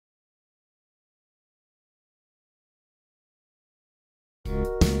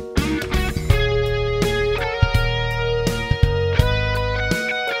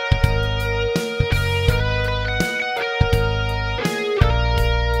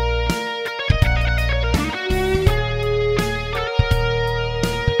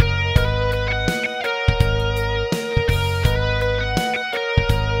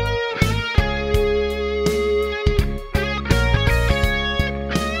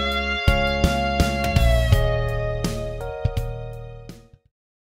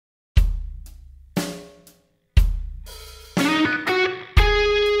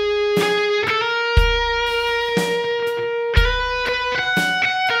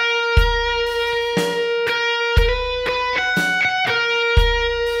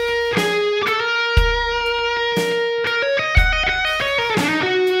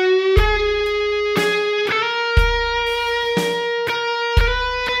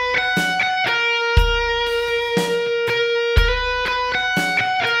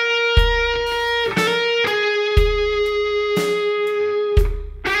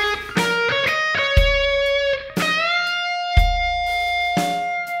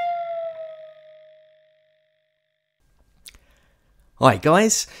Hi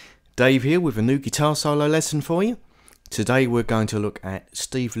guys, Dave here with a new guitar solo lesson for you. Today we're going to look at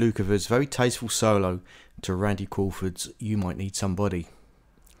Steve Lukather's very tasteful solo to Randy Crawford's You Might Need Somebody.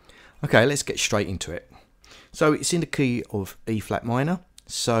 Okay, let's get straight into it. So it's in the key of E flat minor,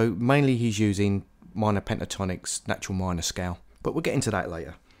 so mainly he's using minor pentatonic's natural minor scale, but we'll get into that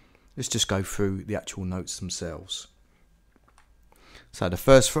later. Let's just go through the actual notes themselves. So the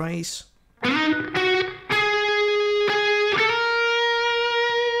first phrase,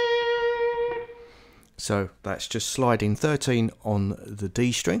 so that's just sliding 13 on the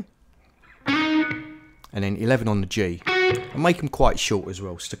D string and then 11 on the G, and make them quite short as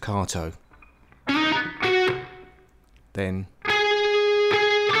well, staccato. Then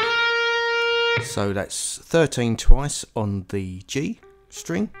so that's 13 twice on the G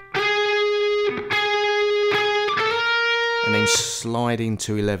string and then slide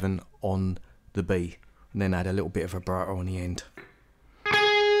into 11 on the B, and then add a little bit of vibrato on the end.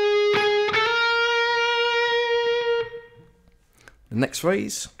 The next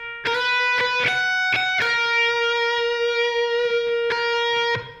phrase,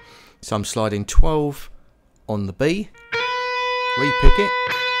 so I'm sliding 12 on the B, re-pick it,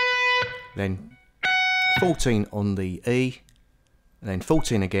 then 14 on the E, and then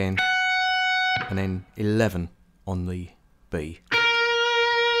 14 again, and then 11 on the B,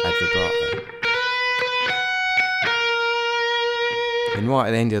 add vibrato. Then right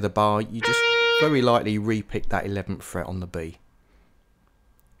at the end of the bar, you just very lightly re-pick that 11th fret on the B.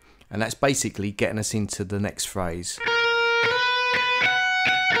 And that's basically getting us into the next phrase,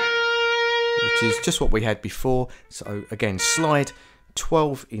 which is just what we had before. So again, slide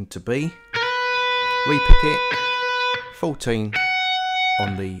 12 into B, re-pick it, 14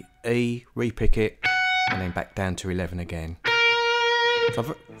 on the E, re-pick it, and then back down to 11 again.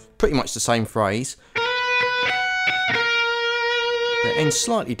 So pretty much the same phrase, but it ends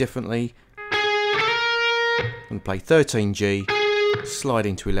slightly differently. I'm going to play 13 G, slide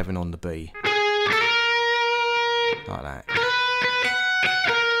into 11 on the B, like that.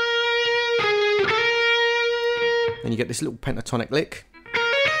 Then you get this little pentatonic lick.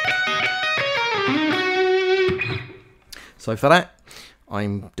 So for that,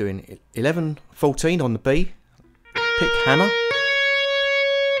 I'm doing 11, 14 on the B, pick hammer,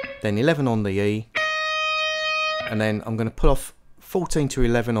 then 11 on the E, and then I'm going to pull off 14 to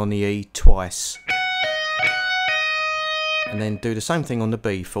 11 on the E twice, and then do the same thing on the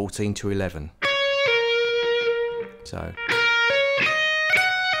B, 14 to 11. So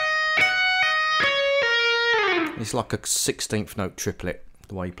it's like a 16th note triplet,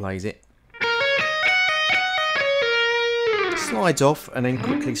 the way he plays it. Slides off and then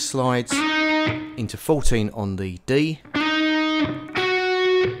quickly slides into 14 on the D,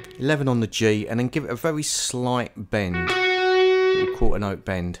 11 on the G, and then give it a very slight bend, a little quarter note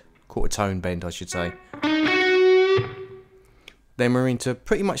bend, quarter tone bend I should say. Then we're into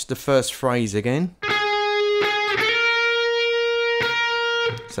pretty much the first phrase again.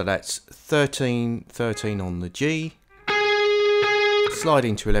 So that's 13, 13 on the G, slide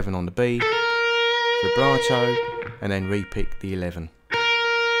into 11 on the B, vibrato, and then re-pick the 11.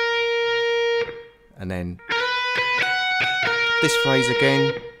 And then this phrase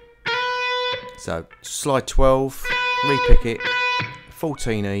again. So slide 12, re-pick it,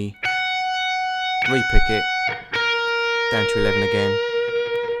 14E, re-pick it, down to 11 again.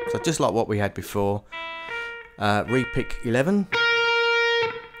 So just like what we had before, re-pick 11.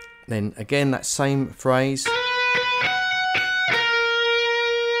 Then again that same phrase,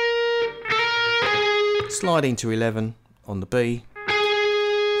 slide into 11 on the B,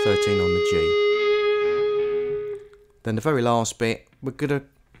 13 on the G. Then the very last bit, we're going to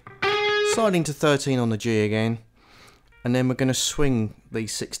slide into 13 on the G again, and then we're going to swing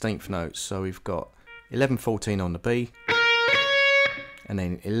these 16th notes. So we've got 11, 14 on the B, and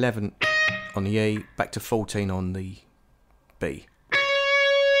then 11 on the E, back to 14 on the B.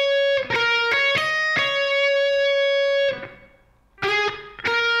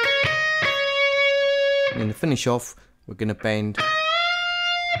 And then to finish off, we're going to bend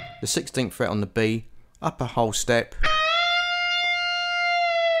the 16th fret on the B up a whole step,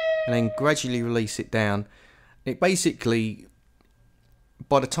 and then gradually release it down. It basically,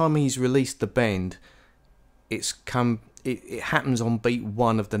 by the time he's released the bend, it happens on beat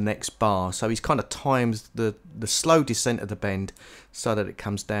 1 of the next bar. So he's kind of times the slow descent of the bend so that it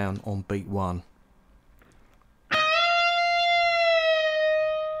comes down on beat 1.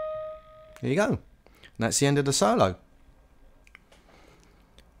 There you go. And that's the end of the solo.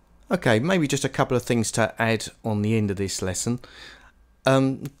 Okay, maybe just a couple of things to add on the end of this lesson.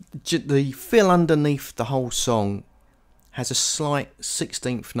 The fill underneath the whole song has a slight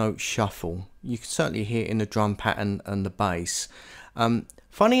 16th note shuffle. You can certainly hear it in the drum pattern and the bass.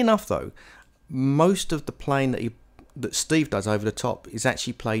 Funny enough though, most of the playing that Steve does over the top is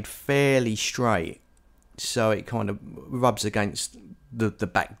actually played fairly straight, so it kind of rubs against the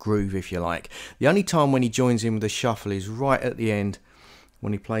back groove, if you like. The only time when he joins in with the shuffle is right at the end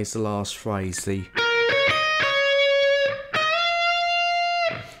when he plays the last phrase.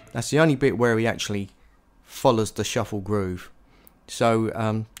 That's the only bit where he actually follows the shuffle groove.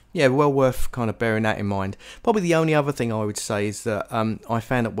 So yeah, well worth kind of bearing that in mind. Probably the only other thing I would say is that I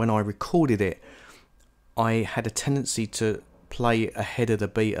found that when I recorded it, I had a tendency to play ahead of the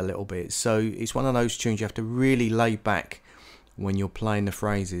beat a little bit. So it's one of those tunes you have to really lay back when you're playing the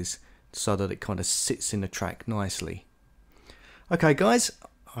phrases so that it kind of sits in the track nicely. Okay guys,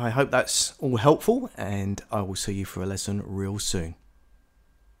 I hope that's all helpful, and I will see you for a lesson real soon.